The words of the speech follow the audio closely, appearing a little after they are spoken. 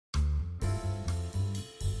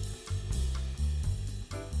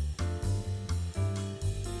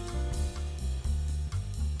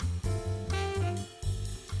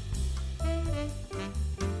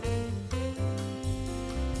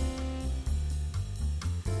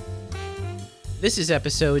This is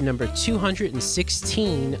episode number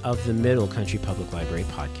 216 of the Middle Country Public Library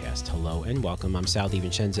podcast. Hello and welcome. I'm Sal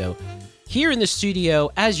DiVincenzo, here in the studio,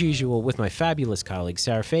 as usual, with my fabulous colleagues,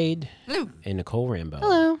 Sarah Fade and Nicole Rambo.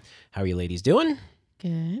 Hello. How are you ladies doing?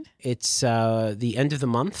 Good. It's the end of the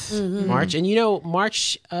month, March. And you know,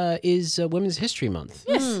 March is Women's History Month.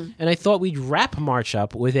 Yes. And I thought we'd wrap March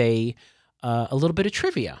up with a little bit of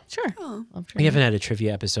trivia. Sure. Oh. Love We haven't had a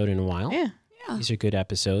trivia episode in a while. Yeah. These are good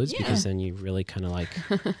episodes because then you really kind of like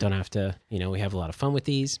don't have to, we have a lot of fun with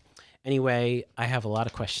these. Anyway, I have a lot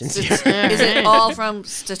of questions here. Is it all from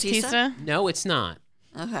Statista? Tista? No, it's not.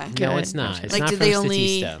 Okay. No, Good. it's not. It's Like, not did from they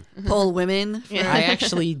only Statista. poll women? For... I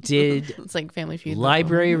actually did It's like Family Feud.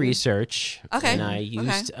 library research. Okay. And I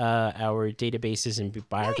used our databases and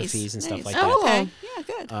biographies and stuff like that. Oh, okay. Cool. Yeah,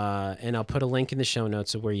 good. And I'll put a link in the show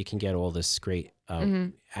notes of where you can get all this great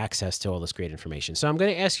access to all this great information. So I'm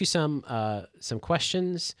going to ask you some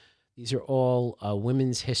questions. These are all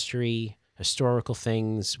women's history, historical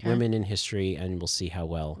things, women in history, and we'll see how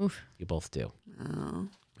well you both do. Oh.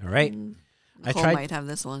 All right. Nicole might have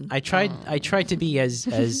this one. I tried to be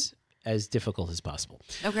as difficult as possible.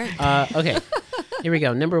 Okay. Okay. Here we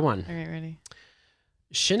go. Number one. All right, ready.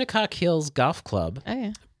 Shinnecock Hills Golf Club Oh,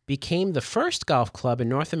 yeah. became the first golf club in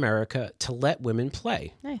North America to let women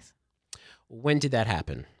play. Nice. When did that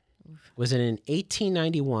happen? Was it in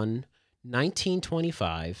 1891,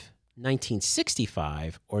 1925,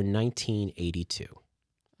 1965, or 1982?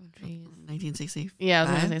 Oh, jeez. 1960. Yeah, I was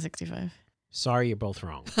going to say 65. Sorry, you're both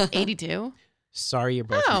wrong. 82? Sorry, you're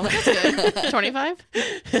both Oh, wrong. that's good. 25?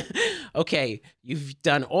 Okay, you've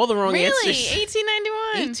done all the wrong Really? answers.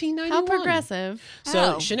 1891? 1891. How progressive.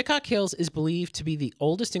 So Oh. Shinnecock Hills is believed to be the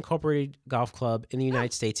oldest incorporated golf club in the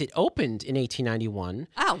United States. It opened in 1891,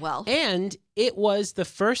 Oh, well. and it was the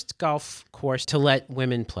first golf course to let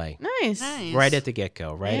women play Nice. Nice. right at the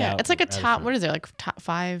get-go, right Yeah. out. It's like a right out top, front. what is it, like top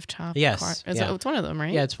 5 top? Yes, Is yeah. it's one of them,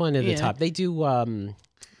 right? Yeah, it's one of the Yeah. top. They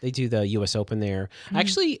do the U.S. Open there.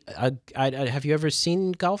 Actually, have you ever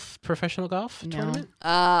seen professional golf No. tournament?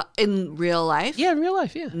 In real life? Yeah, in real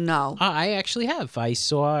life, yeah. No. I actually have. I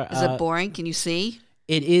saw. Is it boring? Can you see?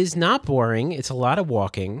 It is not boring. It's a lot of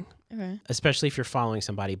walking, Okay. especially if you're following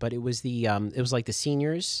somebody. But it was it was like the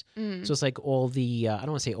seniors. So it's like all the I don't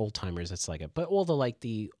want to say old timers. That's like it, but all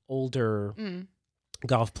the older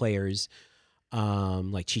golf players,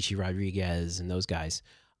 like Chichi Rodriguez and those guys.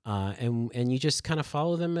 And you just kind of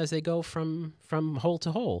follow them as they go from hole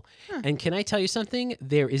to hole. And can I tell you something?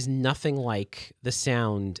 There is nothing like the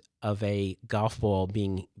sound of a golf ball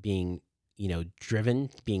being driven,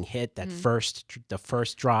 being hit, the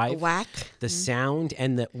first drive. Whack. The sound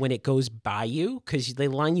and when it goes by you, because they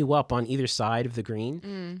line you up on either side of the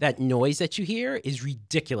green, that noise that you hear is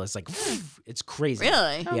ridiculous. Like, it's crazy.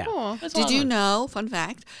 Really? Oh, Yeah. cool. That's Did you wild. know, fun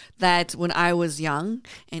fact, that when I was young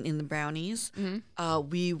and in the Brownies,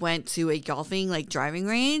 we went to a golfing driving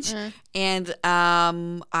range, and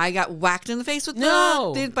I got whacked in the face with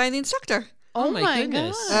by the instructor. Oh, my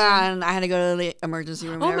goodness. And I had to go to the emergency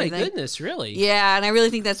room. Oh, and my everything. goodness, really? Yeah, and I really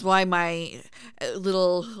think that's why my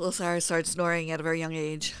little Sarah started snoring at a very young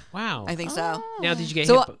age. Wow. I think so. Now, did you get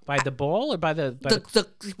So, hit by the ball or by the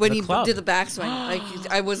When the he club? did the backswing,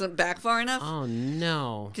 I wasn't back far enough Oh,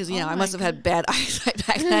 no. because I must have had bad eyesight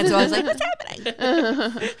back then. So I was like, "What's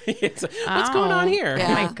happening?" What's going on here? Yeah.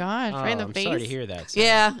 Oh, my gosh. Right in the I'm face. sorry to hear that. Sarah.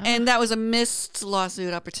 Yeah, and that was a missed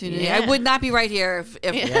lawsuit opportunity. Yeah. I would not be right here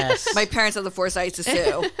if Yes. my parents had the foresight to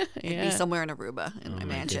sue. I'd Yeah. be somewhere in Aruba in my Oh, my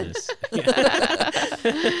mansion,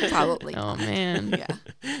 goodness. probably. Oh, man. Yeah.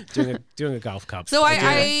 doing a golf cup. So Doing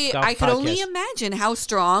a I golf could only podcast. imagine how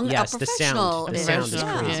strong Yes, a the professional sound. The is. sound is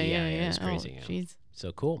Yeah. crazy. Yeah. It's crazy. Oh, jeez.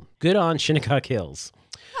 So cool. Good on Shinnecock Hills.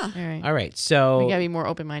 All right. All right. So We got to be more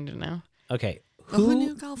open-minded now. okay. Who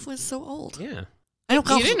knew golf was so old? Yeah. I know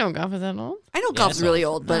golf. You didn't know golf is that old? I know Yeah, golf's it's really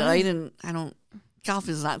old. old, but I don't. Golf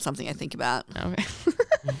is not something I think about.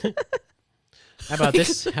 Okay. How about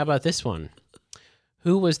this? How about this one?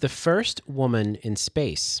 Who was the first woman in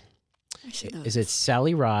space? I should know. Is it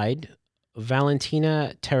Sally Ride,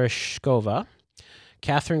 Valentina Tereshkova,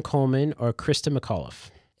 Catherine Coleman, or Krista McAuliffe?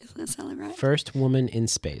 Isn't that sounding right? First woman in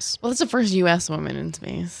space. Well, it's the first U.S. woman in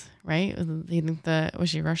space, right? Was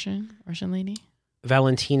she Russian? Russian lady?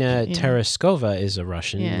 Valentina Yeah. Tereshkova is a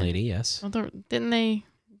Russian Yeah. lady, yes. Well, didn't they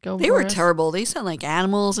go? They were before us? terrible. They sent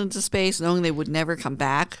animals into space, knowing they would never come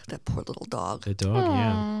back. That poor little dog. The dog,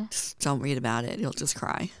 yeah. Aw. Just don't read about it. You'll just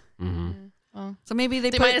cry. Mm-hmm. Well, So maybe they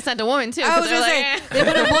they put. might have sent a woman too. I was 'cause gonna they're say they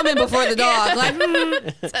put a woman before the dog.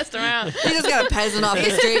 Like, test them out. you just got a peasant off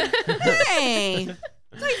the street. Hey,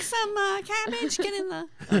 like some cabbage. Get in the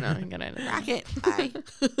Oh no, you gotta. rocket. Bye.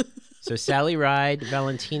 So Sally Ride,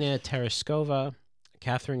 Valentina Tereshkova,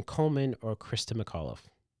 Catherine Coleman, or Krista McAuliffe?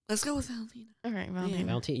 Let's go with Valentina. All right, Valentina.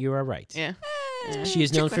 Valentina, you are right. Yeah. She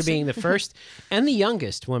is known for being the first and the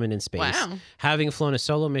youngest woman in space, Wow. having flown a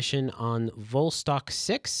solo mission on Vostok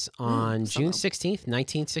 6 on June solo. 16th,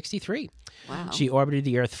 1963. Wow. She orbited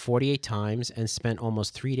the Earth 48 times and spent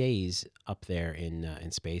almost 3 days up there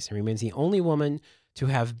in space, and remains the only woman to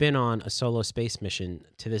have been on a solo space mission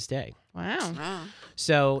to this day. Wow. Wow.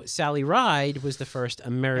 So Sally Ride was the first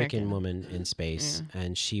American American. woman in space,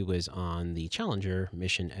 and she was on the Challenger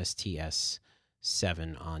mission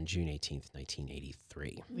STS-7 on June 18th,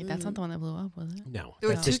 1983. Wait, that's not the one that blew up, was it? No, There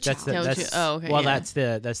were that's two just, that's the, Challengers. that's Oh, okay, well, yeah.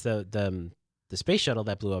 that's the space shuttle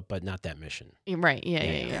that blew up, but not that mission. You're right. Yeah.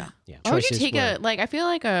 Yeah. Yeah, Why would you choices take were I feel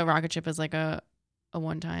like a rocket ship is like a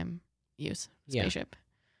one-time use Yeah. spaceship.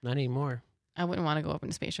 not anymore. I wouldn't want to go up in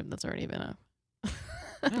a spaceship that's already been up.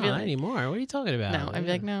 I'd No, be not like, anymore. What are you talking about? no, I'd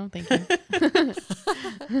be like, no, thank you.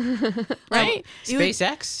 Right?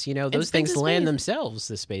 SpaceX, you know, those been things to land space. themselves,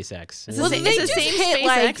 the SpaceX. It's And the Well, same- they it's the just same hit SpaceX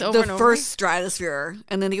like over and the over. first stratosphere,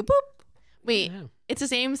 and then they go boop. Wait, Yeah. it's the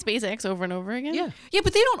same SpaceX over and over again? Yeah. Yeah,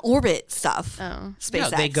 but they don't orbit stuff. Oh. No,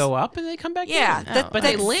 SpaceX. they go up and they come back Yeah, down. that- But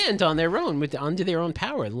they that's- land on their own under their own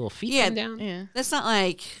power. The little feet Yeah. come down. Yeah. That's not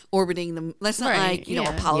like orbiting them. That's not Right, like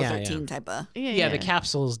yeah. Apollo Yeah, 13 yeah. type of. Yeah, the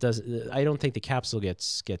capsules does. I don't think the capsule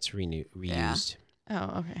gets reused.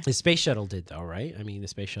 Oh, okay. The space shuttle did, though, right? I mean, the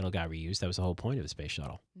space shuttle got reused. That was the whole point of the space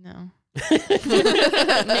shuttle. No.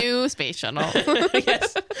 New space shuttle.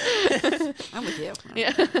 Yes. I'm with you.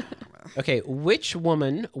 Yeah. Okay, which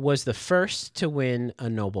woman was the first to win a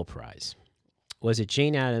Nobel Prize? Was it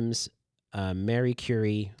Jane Addams, Marie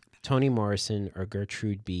Curie, Toni Morrison, or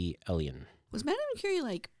Gertrude B. Elion? Was Madame Curie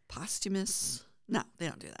like posthumous? No, they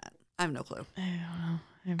don't do that. I have no clue. I don't know.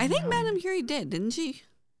 have I think no Madame Curie did, didn't she? idea.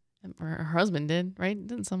 Her husband did, right?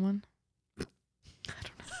 Didn't someone? I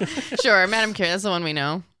don't know. Sure, Madame Curie. That's the one we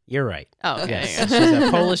know. You're right. Oh, okay. Yes, she's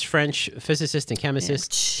a Polish-French physicist and chemist.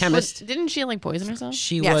 But didn't she like poison herself?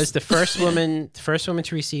 She Yes. was the first woman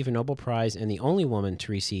to receive a Nobel Prize and the only woman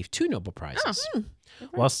to receive 2 Nobel Prizes.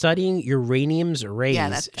 While studying uranium's rays,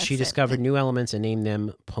 that's she it. discovered new elements and named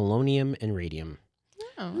them polonium and radium.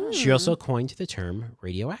 Oh, She also coined the term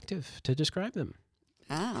radioactive to describe them.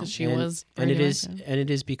 Oh. 'cause she and, was. and radioactive. it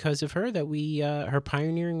is because of her that her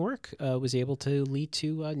pioneering work was able to lead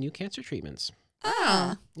to new cancer treatments.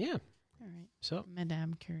 Ah. Yeah. All right, So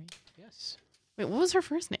Madame Curie. yes, Wait, what was her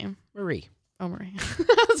first name? Marie. Oh, Marie.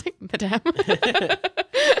 I was like, Madame.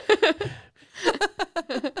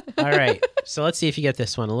 All right. So let's see if you get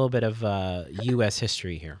this one. A little bit of U.S.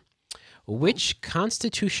 history here. Which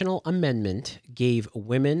constitutional amendment gave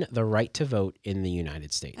women the right to vote in the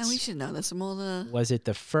United States? And we should know this from all the Was it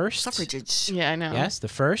the first? suffrages. Yeah, I know. Yes, the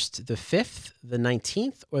first, the 5th, the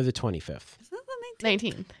 19th, or the 25th? Is that the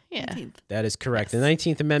 19th. Yeah. 19th? That is correct. The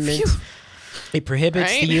 19th Amendment. It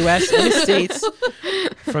prohibits Right? the U.S. and its states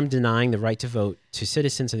from denying the right to vote to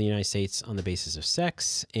citizens of the United States on the basis of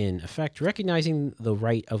sex, in effect recognizing the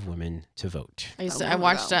right of women to vote. I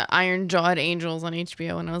watched Iron Jawed Angels on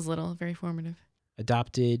HBO when I was little. Very formative.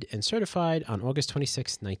 Adopted and certified on August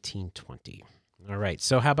 26, 1920. All right.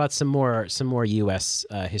 So how about some more U.S.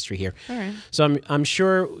 History here? All right. So I'm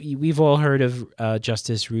sure we've all heard of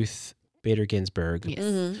Justice Ruth Bader Ginsburg,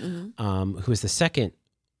 Yes. who was the second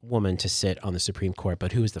woman to sit on the Supreme Court,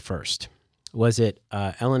 but who was the first? Was it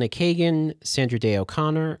Elena Kagan, Sandra Day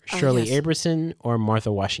O'Connor, Shirley yes. Aberson, or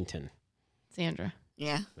Martha Washington? Sandra.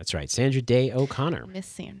 Yeah. That's right, Sandra Day O'Connor. Miss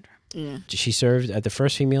Sandra. Yeah. She served as the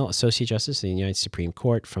first female Associate Justice of the United Supreme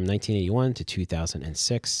Court from 1981 to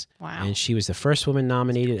 2006. Wow. And she was the first woman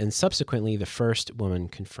nominated and subsequently the first woman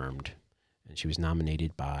confirmed. And she was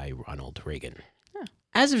nominated by Ronald Reagan. Huh.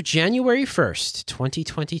 As of January 1st,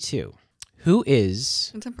 2022, who is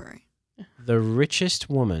Contemporary. the richest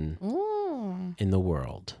woman Ooh. in the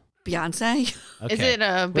world? Beyonce. Okay. Is it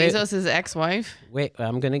Wait. Bezos' ex-wife? Wait,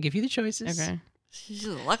 I'm going to give you the choices. Okay. She's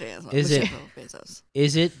lucky as well. Is But it- she- Bezos.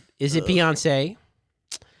 Is it Beyonce?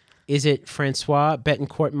 Is it Francois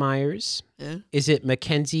Betancourt Myers? Yeah. Is it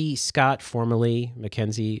Mackenzie Scott, formerly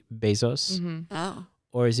Mackenzie Bezos? Mm-hmm. Oh.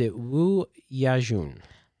 Or is it Wu Yajun?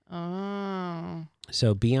 Oh.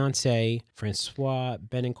 So Beyonce, Francois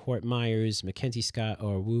Betancourt Myers, Mackenzie Scott,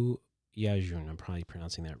 or Wu Yajun. I'm probably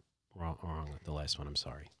pronouncing that wrong. The last one, I'm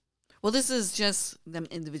sorry. Well, this is just them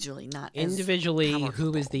individually, not as Individually, power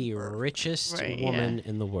who is the couple or- richest Right, woman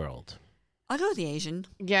in the world? I'll go with the Asian.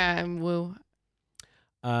 Yeah, Woo.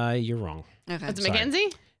 You're wrong. Okay. It's Sorry. Mackenzie?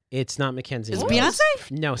 It's not Mackenzie. Is it Mills.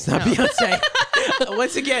 Beyonce? No, it's not Beyonce.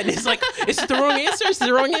 Once again, it's like, is it the wrong answer? Is it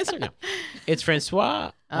the wrong answer? No. It's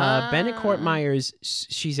Francois Benecourt Myers.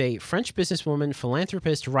 She's a French businesswoman,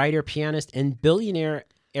 philanthropist, writer, pianist, and billionaire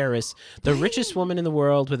heiress, the richest woman in the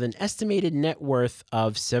world with an estimated net worth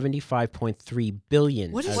of $75.3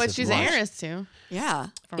 billion. What she's an heiress to? Yeah.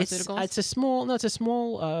 Pharmaceuticals? It's a small,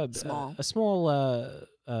 a small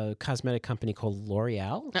cosmetic company called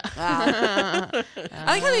L'Oreal. I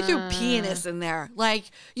like how they threw pianist in there. Like,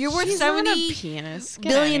 you're worth She's $70 not a pianist.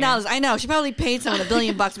 Get billion out of dollars. I know. She probably paid someone $1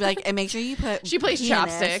 billion to be like, and make sure you put here. She plays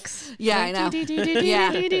pianist. chopsticks. Yeah, I know.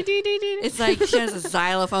 Yeah. It's like she has a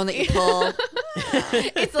xylophone that you pull.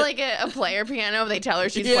 It's like a player piano. They tell her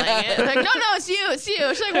she's Yeah. playing it. They're like, no, it's you.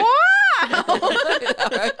 She's like, wow.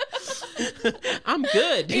 I'm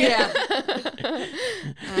good. Yeah.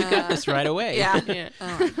 You got this right away. Yeah.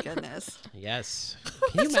 Oh my goodness. Yes.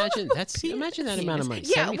 Can you imagine? Imagine that amount of money.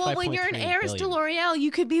 Yeah, well, when you're an 75.3 heiress to billion. L'Oreal, you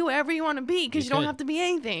could be whoever you want to be because you don't could. have to be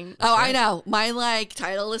anything. Oh, I know. My like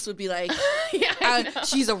title list would be like, Yeah, I know.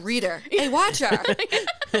 she's a reader, a watcher,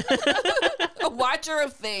 a watcher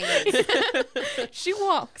of things. She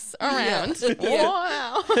walks around. Yeah.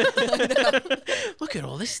 Wow. Look at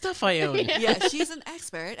all this stuff I own. Yeah, she's an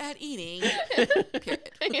expert at eating. Period.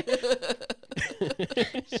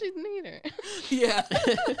 She's neater. Yeah.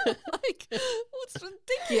 Like, what's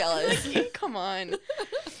ridiculous? Come on.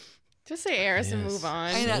 Just say heiress and Yes. move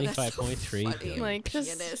on. I know, that's so 75.3 funny. billion. Like,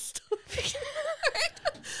 just Pianist.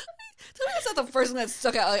 That's not the first one that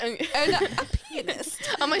stuck out. Like, and a pianist.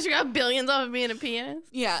 how much you got billions off of being a pianist?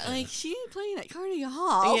 Yeah, like she ain't playing at Carnegie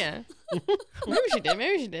Hall. Yeah. Maybe she did.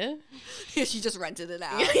 Maybe she did. Yeah, she just rented it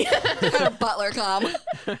out. Had a butler come.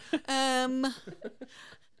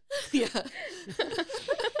 Yeah. What's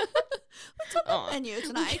on the menu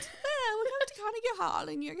tonight? We're going to Carnegie Hall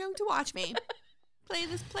and you're going to watch me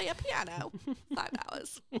play a piano.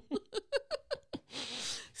 $5.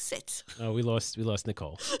 Sit. Oh, we lost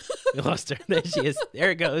Nicole. We lost her. There she is.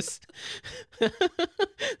 There it goes. There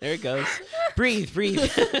it goes. Breathe.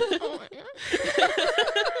 Oh my God.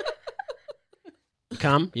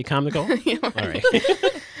 Calm. You calm, Nicole? Yeah, All right.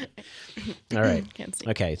 All right. Can't see.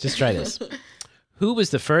 Okay, just try this. Who was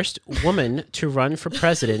the first woman to run for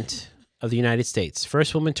president of the United States?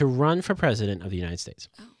 First woman to run for president of the United States.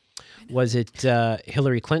 Was it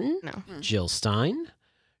Hillary Clinton, No. Jill Stein,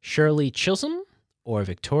 Shirley Chisholm, or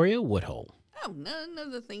Victoria Woodhull? Oh, none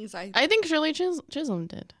of the things I I think Shirley Chisholm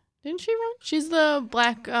did. Didn't she run? She's the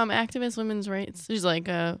black activist, women's rights. She's like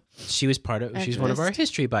She was she's one of our Activist.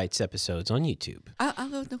 History Bites episodes on YouTube. I'll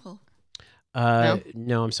go with Nicole.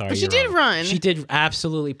 No, I'm sorry. But she you're did wrong. run. She did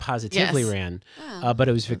absolutely positively Yes. ran, Oh. but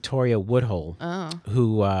it was Victoria Woodhull Beat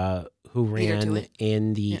who her to ran it.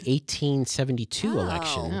 in the 1872 Oh.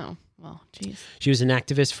 election. Oh, well, jeez. She was an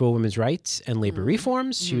activist for women's rights and Mm-hmm. labor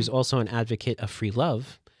reforms. She was also an advocate of free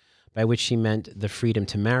love, by which she meant the freedom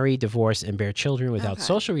to marry, divorce, and bear children without Okay.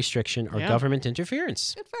 social restriction or Yeah. government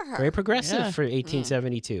interference. Good for her. Very progressive Yeah. for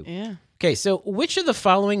 1872. Yeah. Okay, so which of the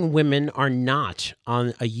following women are not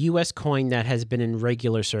on a U.S. coin that has been in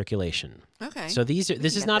regular circulation? Okay. So this is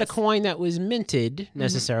get not a this. coin that was minted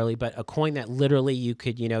necessarily, but a coin that literally you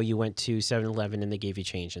could, you went to 7-Eleven and they gave you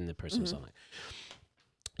change and the person was on it.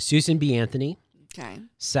 Susan B. Anthony, Okay.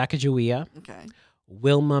 Sacagawea, Okay.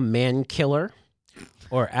 Wilma Mankiller,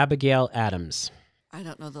 or Abigail Adams. I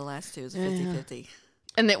don't know the last two. It's 50-50.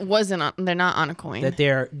 And it wasn't on, they're not on a coin. That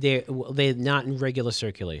they're not in regular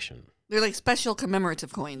circulation. They're like special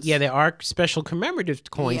commemorative coins. Yeah, there are special commemorative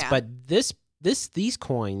coins, Yeah. but these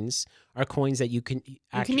coins are coins that you can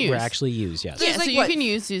use. actually use. Yes. yeah, There's so like you what? can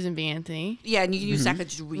use Susan B. Anthony. Yeah, and you can use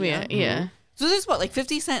Sacagawea. Yeah. So there's what, like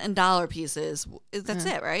 50-cent and dollar pieces. That's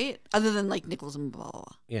it, right? Other than like nickels and blah, blah,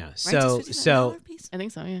 blah. Yeah. Right? So Just 50 cent and dollar piece? I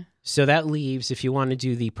think so, yeah. so that leaves, if you want to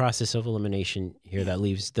do the process of elimination here, that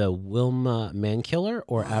leaves the Wilma Mankiller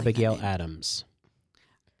or Abigail Adams.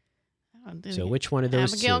 Oh, did So it- which one of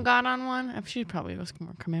those Abigail two? got on one? She probably was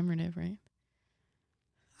more commemorative, right?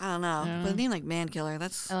 I don't know. Yeah. But a name like Man Killer,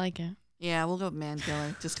 that's... I like it. Yeah, we'll go with Man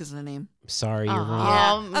Killer just because of the name. Sorry, you're Aw.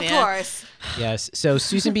 wrong. Yeah, of yeah. course. Yes. So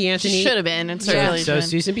Susan B. She Anthony. should have been in So, circulation. so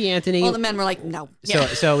Susan B. Anthony. All the men were like, no.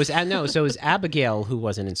 So it was it was Abigail who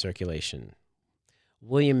wasn't in circulation.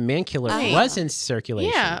 William Mankiller Right. was in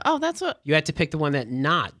circulation. Yeah. Oh, that's what. You had to pick the one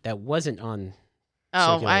that wasn't on.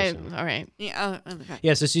 Oh, Circulation. all right. Yeah, okay.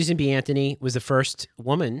 Yeah. So Susan B. Anthony was the first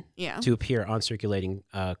woman Yeah. to appear on circulating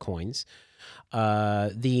coins.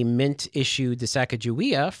 The Mint issued the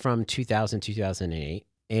Sacagawea from 2000 2008,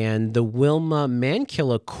 and the Wilma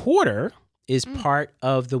Mankiller quarter is part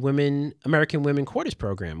of the American Women Quarters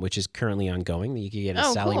program, which is currently ongoing. You can get a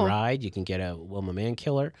Sally Ride. You can get a Wilma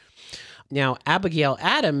Mankiller. Now, Abigail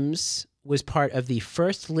Adams was part of the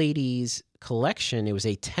First Lady's collection. It was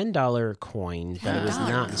a $10 coin, but it was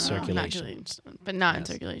not in circulation. In circulation. Not in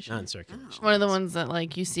circulation. One of the ones that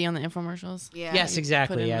like you see on the infomercials. Yeah. Yes,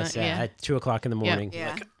 exactly. Yes, at 2:00 in the morning.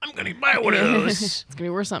 Yeah. Like, I'm gonna buy one of those. It's gonna be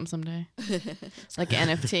worth something someday. Like an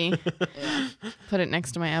NFT. Put it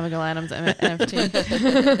next to my Abigail Adams NFT.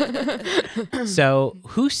 So,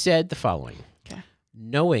 who said the following? Okay.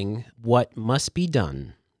 Knowing what must be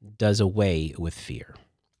done does away with fear.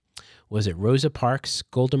 Was it Rosa Parks,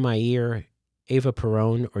 Golda Meir, Eva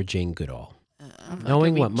Peron, or Jane Goodall?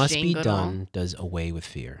 Knowing what must be done does away with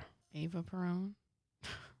fear. Eva Peron.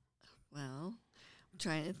 Well, I'm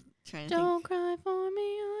trying to Don't think. cry for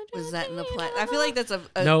me. Was that in the plan? I feel like that's a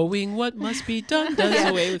Knowing what must be done does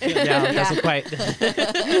away with fear. No, it doesn't quite.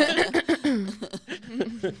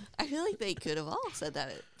 I feel like they could have all said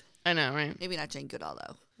that. I know, right? Maybe not Jane Goodall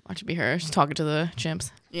though. Watch it be her. She's talking to the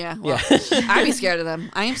chimps. Yeah. Well, I'd be scared of them.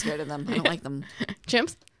 I am scared of them. I don't like them.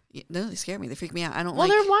 Chimps? Yeah, no, they scare me. They freak me out. I don't Well,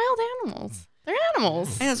 like. they're wild animals. They're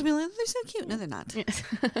animals. I know some people are like, they're so cute. No, they're not.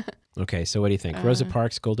 Okay, so what do you think? Rosa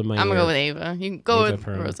Parks, Golda Meir. I'm going to go with Ava. You can go Eva with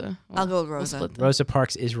Peron. Rosa. I'll go with Rosa. split them. Rosa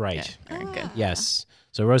Parks is right. Yeah, all right, good. Yes.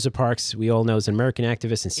 So Rosa Parks, we all know, is an American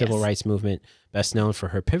activist and civil Yes. rights movement, best known for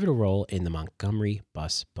her pivotal role in the Montgomery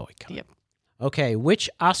bus boycott. Yep. Okay, which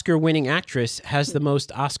Oscar-winning actress has the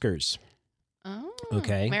most Oscars? Oh.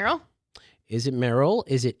 Okay. Meryl? Is it Meryl?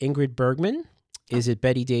 Is it Ingrid Bergman? Is it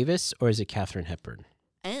Betty Davis? Or is it Katharine Hepburn?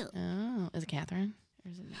 Oh. Oh. Is it Catherine?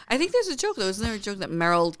 Or is it I think there's a joke though. Isn't there a joke that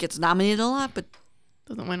Meryl gets nominated a lot, but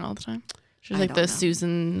doesn't win all the time? She's I like don't the know.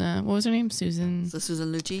 Susan, what was her name? Susan it's the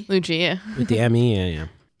Susan Lucci? Lucci, yeah. With the Emmy? Yeah.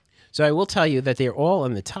 So I will tell you that they're all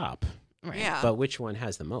on the top, Right. Yeah. but which one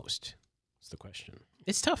has the most? That's the question.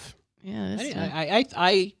 It's tough. Yeah. That's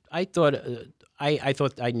I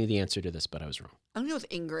thought I knew the answer to this, but I was wrong. I'm going to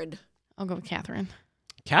go with Ingrid. I'll go with Catherine.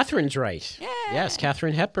 Catherine's right. Yeah. Yes,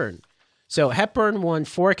 Katharine Hepburn. So Hepburn won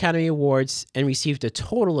 4 Academy Awards and received a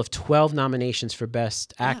total of 12 nominations for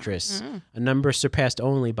Best Actress, a number surpassed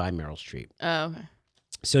only by Meryl Streep. Oh, okay.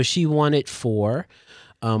 So she won it for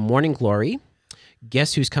Morning Glory,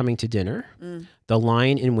 Guess Who's Coming to Dinner, The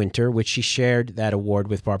Lion in Winter, which she shared that award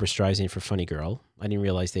with Barbara Streisand for Funny Girl. I didn't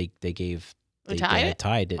realize they had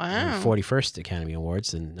tied it Wow. in 41st Academy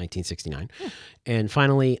Awards in 1969. And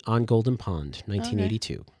finally, On Golden Pond,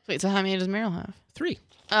 1982. Wait, so how many does Meryl have? 3.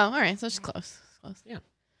 Oh, all right. So it's close. Close.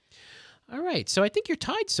 All right. So I think you're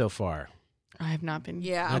tied so far. I have not been.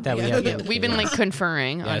 Yeah. Not that we yeah. haven't. We've been like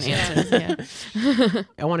conferring on Yes. answers. Yeah.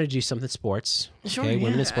 I want to do something sports. Sure, Okay,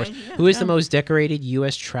 women yeah. in sports. Yeah, Who is the most decorated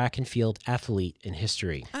U.S. track and field athlete in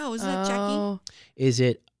history? Oh, is that Jackie? Is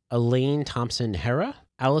it Elaine Thompson-Herah,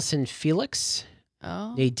 Allison Felix,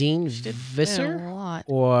 Oh. Nadine Did a Visser, lot.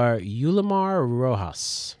 or Yulimar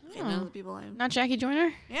Rojas? Okay, none of the people I Not Jackie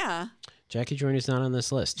Joyner? Yeah. Jackie Joyner's not on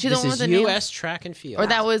this list. She's the This one is with the name? U.S. track and field. Or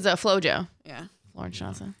that was Flojo. Yeah. Lawrence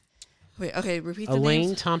Johnson. Wait, okay, repeat the Elaine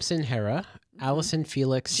names. Thompson-Herah, Allison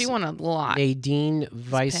Felix, She won a lot. Nadine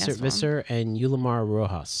past one. Visser, and Yulimar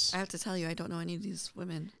Rojas. I have to tell you, I don't know any of these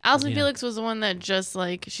women. Alison Yeah. Felix was the one that just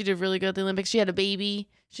like she did really good at the Olympics. She had a baby.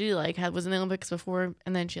 She like was in the Olympics before,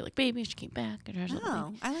 and then she had like baby. She came back. And had a little Oh,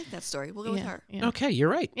 baby. I like that story. We'll go with Yeah, her. yeah. Okay, you're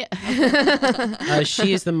right. Yeah.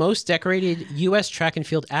 She is the most decorated U.S. track and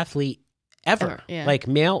field athlete ever, Ever, yeah. like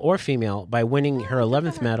male or female, by winning her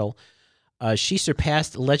 11th medal. She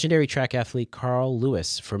surpassed legendary track athlete Carl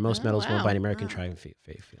Lewis for most Oh, medals won wow. by an American track and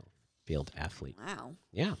field athlete. Wow.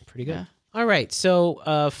 Yeah, pretty good. Yeah. All right,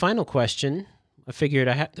 so final question. I figured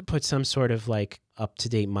I had to put some sort of like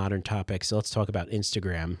up-to-date modern topic, so let's talk about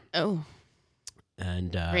Instagram. Oh,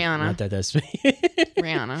 And Rihanna. Not that that's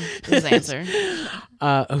Rihanna is the answer.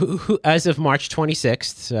 who, as of March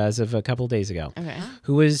 26th, so as of a couple days ago, Okay.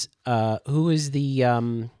 who is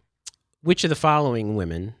the which of the following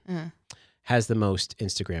women has the most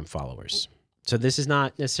Instagram followers? So this is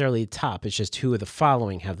not necessarily top. It's just who of the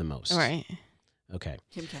following have the most. All right. Okay.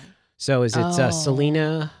 Kim K. So is it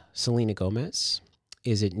Oh. Selena Gomez?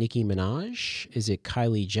 Is it Nicki Minaj? Is it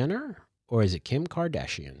Kylie Jenner? Or is it Kim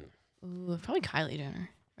Kardashian? Ooh, probably Kylie Jenner,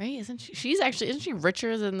 right? Isn't she? Isn't she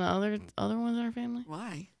richer than the other ones in her family?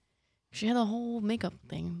 Why? She had a whole makeup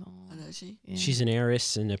thing. The whole- Oh, does she? yeah. She's an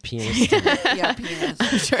heiress and a pianist. Yeah, penis.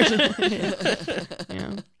 I'm sure she-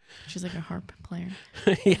 yeah. She's like a harp player.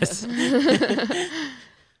 Yes. I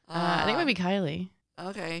think it might be Kylie.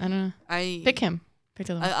 Okay. I don't know. Pick him. Pick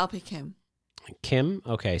the other one. I'll pick him. Kim?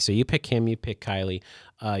 Okay, so you pick Kim, you pick Kylie.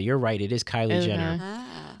 You're right, it is Kylie Okay. Jenner.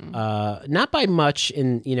 Ah. Not by much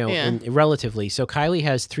in relatively. So Kylie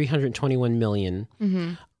has 321 million,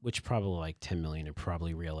 which probably like 10 million are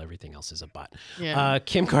probably real. Everything else is a bot. Yeah.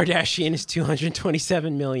 Kim Kardashian is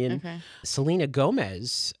 227 million. Okay. Selena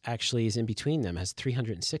Gomez actually is in between them, has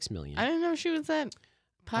 306 million. I didn't know she was that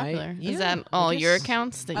popular. Yeah, Is that all your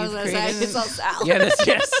accounts that you've created? It's all Sal. Yeah,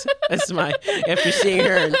 that's my. After seeing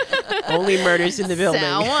her in Only Murders in the Building.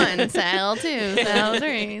 Sal 1, Sal 2, Sal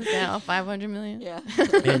 3, Sal 500 million. Yeah.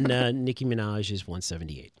 And Nicki Minaj is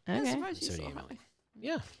 178. I'm Okay. surprised she's so 78 high. million.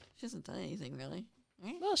 Yeah. She hasn't done anything really.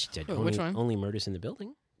 Right? Well, she did. Which one? Only Murders in the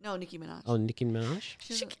Building. No, Nicki Minaj. Oh, Nicki Minaj.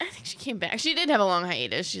 I think she came back. She did have a long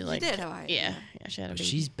hiatus. She She did have a hiatus. Yeah, she had a But baby.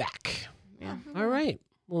 she's back. Yeah. All right.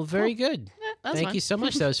 Well, very good. That was Thank fun. you so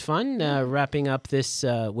much. That was fun. Wrapping up this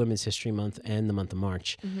Women's History Month and the month of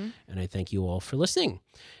March. And I thank you all for listening.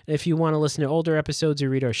 And if you want to listen to older episodes or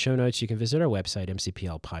read our show notes, you can visit our website,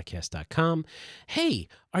 mcplpodcast.com. Hey,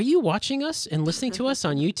 are you watching us and listening to us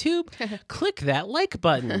on YouTube? Click that like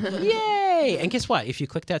button. Yay! And guess what? If you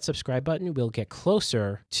click that subscribe button, we'll get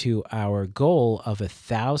closer to our goal of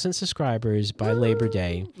 1,000 subscribers by Labor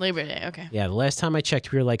Day. Labor Day. Okay. Yeah, the last time I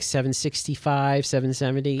checked, we were like 765,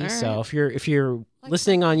 770. All So right. if you're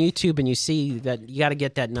listening on YouTube and you see that, you got to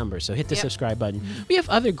get that number. So hit the subscribe button. We have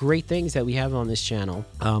other great things that we have on this channel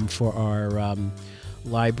for our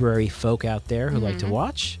library folk out there who like to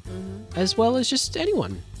watch, as well as just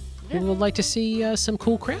anyone who would like to see some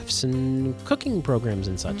cool crafts and cooking programs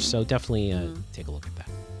and such. So definitely take a look at that.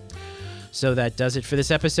 So that does it for this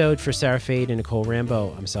episode. For Sarah Fade and Nicole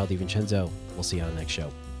Rambo, I'm Sal DiVincenzo. We'll see you on the next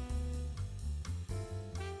show.